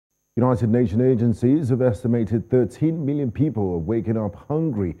United Nations agencies have estimated 13 million people are waking up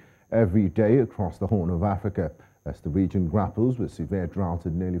hungry every day across the Horn of Africa as the region grapples with severe drought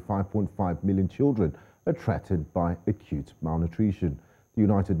and nearly 5.5 million children are threatened by acute malnutrition. The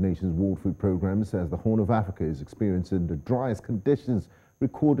United Nations World Food Programme says the Horn of Africa is experiencing the driest conditions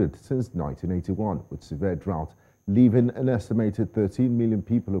recorded since 1981, with severe drought leaving an estimated 13 million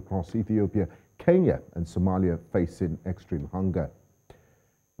people across Ethiopia, Kenya and Somalia facing extreme hunger.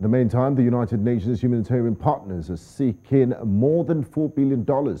 In the meantime, the United Nations humanitarian partners are seeking more than $4 billion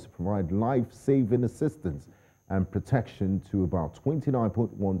to provide life-saving assistance and protection to about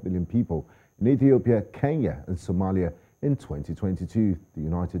 29.1 million people in Ethiopia, Kenya and Somalia in 2022. The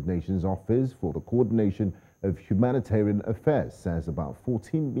United Nations Office for the Coordination of Humanitarian Affairs says about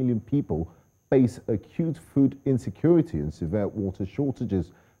 14 million people face acute food insecurity and severe water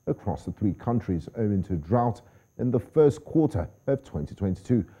shortages across the three countries owing to drought in the first quarter of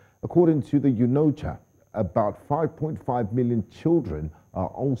 2022. According to the UNOCHA, about 5.5 million children are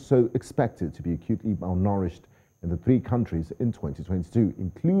also expected to be acutely malnourished in the three countries in 2022,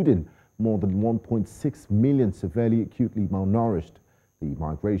 including more than 1.6 million severely acutely malnourished. The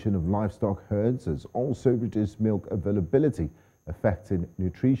migration of livestock herds has also reduced milk availability, affecting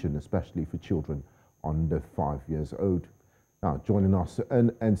nutrition, especially for children under 5 years old. Now, joining us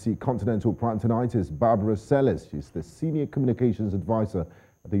on NC Continental Prime tonight is Barbara Sellers. She's the Senior Communications Advisor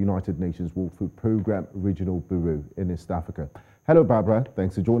at the United Nations World Food Programme Regional Bureau in East Africa. Hello, Barbara.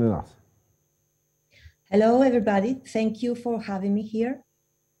 Thanks for joining us. Hello, everybody. Thank you for having me here.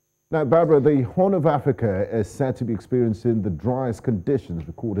 Now, Barbara, the Horn of Africa is said to be experiencing the driest conditions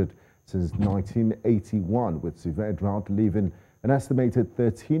recorded since 1981, with severe drought leaving an estimated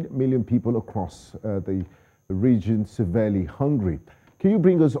 13 million people across the region severely hungry. Can you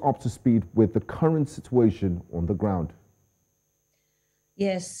bring us up to speed with the current situation on the ground?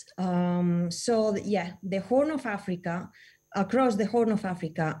 Yes. The Horn of Africa, across the Horn of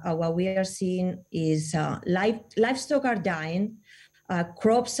Africa, what we are seeing is livestock are dying,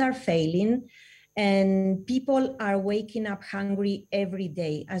 crops are failing, and people are waking up hungry every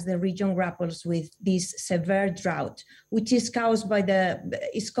day as the region grapples with this severe drought, which is caused by the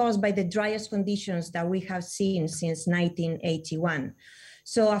driest conditions that we have seen since 1981.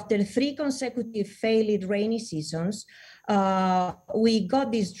 So after 3 consecutive failed rainy seasons, we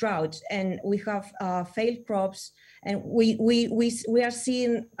got this drought and we have failed crops, and we are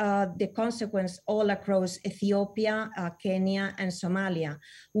seeing the consequence all across Ethiopia, Kenya, and Somalia.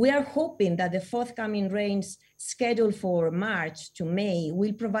 We are hoping that the forthcoming rains scheduled for March to May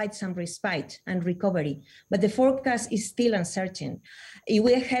will provide some respite and recovery, but the forecast is still uncertain. If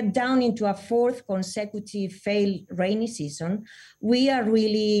we head down into a 4th consecutive failed rainy season, we are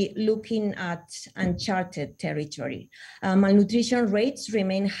really looking at uncharted territory. Malnutrition rates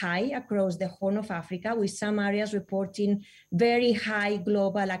remain high across the Horn of Africa, with some areas reporting very high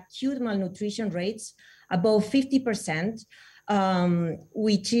global acute malnutrition rates, above 50%,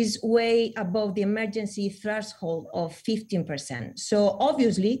 which is way above the emergency threshold of 15%. So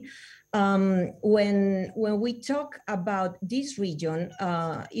obviously, when we talk about this region,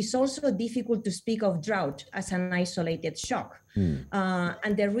 it's also difficult to speak of drought as an isolated shock.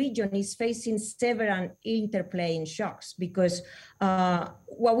 And the region is facing several interplaying shocks, because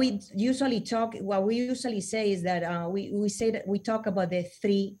what we usually say is that we talk about the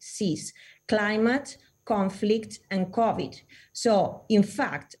 3 C's: climate, conflict, and COVID. So in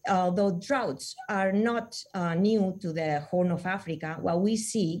fact, although droughts are not new to the Horn of Africa, what we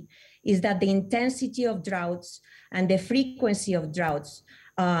see is that the intensity of droughts and the frequency of droughts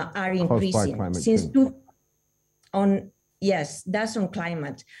are increasing. Yes, that's on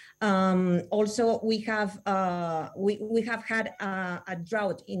climate. Also, we have had a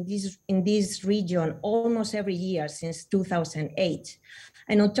drought in this region almost every year since 2008.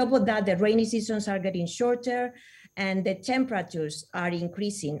 And on top of that, the rainy seasons are getting shorter and the temperatures are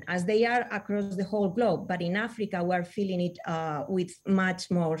increasing, as they are across the whole globe. But in Africa, we're feeling it with much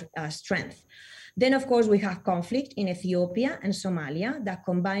more strength. Then, of course, we have conflict in Ethiopia and Somalia that,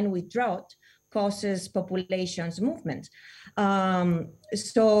 combined with drought, causes populations movement. There's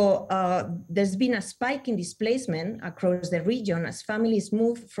been a spike in displacement across the region as families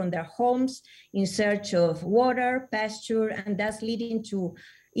move from their homes in search of water, pasture, and that's leading to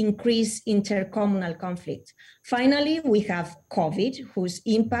increased intercommunal conflict. Finally, we have COVID, whose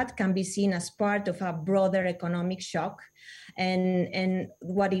impact can be seen as part of a broader economic shock And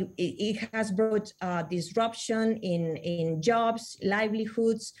what it has brought disruption in jobs,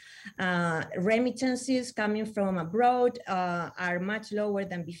 livelihoods, remittances coming from abroad are much lower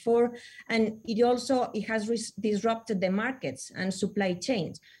than before, and it has disrupted the markets and supply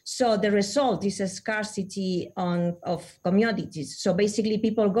chains. So the result is a scarcity of commodities. So basically,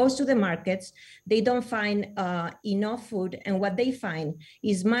 people go to the markets, they don't find enough food, and what they find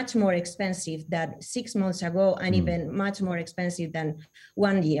is much more expensive than 6 months ago, and even much more expensive than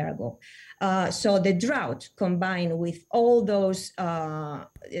 1 year ago. So the drought, combined with all those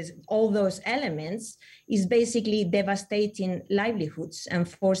elements, is basically devastating livelihoods and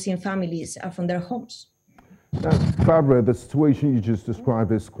forcing families from their homes. Now, Barbara, the situation you just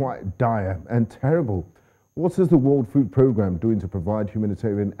described is quite dire and terrible. What is the World Food Programme doing to provide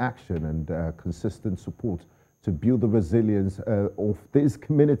humanitarian action and consistent support to build the resilience of these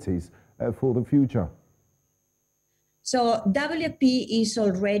communities for the future? So WFP is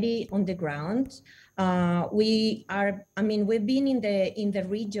already on the ground. We've been in the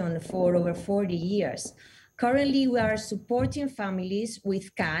region for over 40 years. Currently, we are supporting families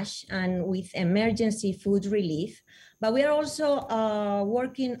with cash and with emergency food relief, but we are also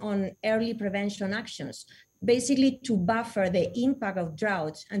working on early prevention actions, basically to buffer the impact of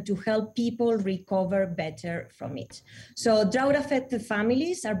drought and to help people recover better from it. So drought-affected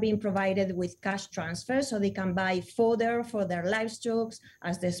families are being provided with cash transfers so they can buy fodder for their livestock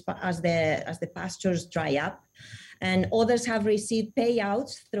as the pastures dry up. And others have received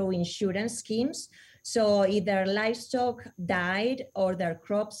payouts through insurance schemes. So if their livestock died or their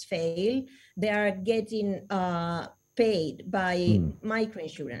crops fail, they are getting paid by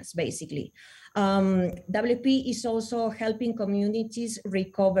microinsurance, basically. WFP is also helping communities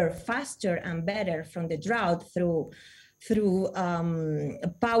recover faster and better from the drought through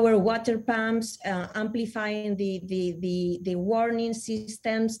power water pumps, amplifying the warning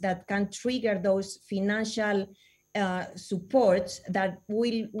systems that can trigger those financial supports that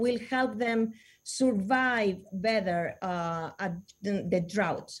will help them survive better at the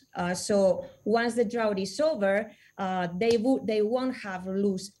drought. So once the drought is over, they won't have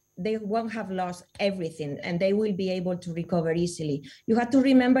lost everything, and they will be able to recover easily. You have to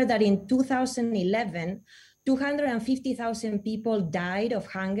remember that in 2011, 250,000 people died of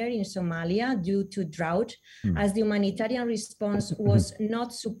hunger in Somalia due to drought, as the humanitarian response was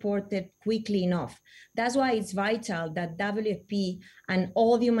not supported quickly enough. That's why it's vital that WFP and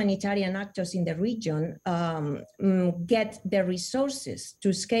all the humanitarian actors in the region get the resources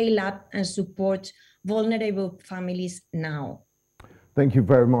to scale up and support vulnerable families now. Thank you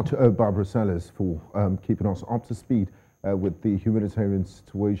very much, Barbara Sellers, for keeping us up to speed with the humanitarian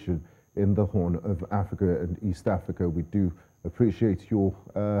situation in the Horn of Africa and East Africa. We do appreciate your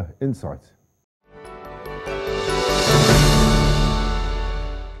insights.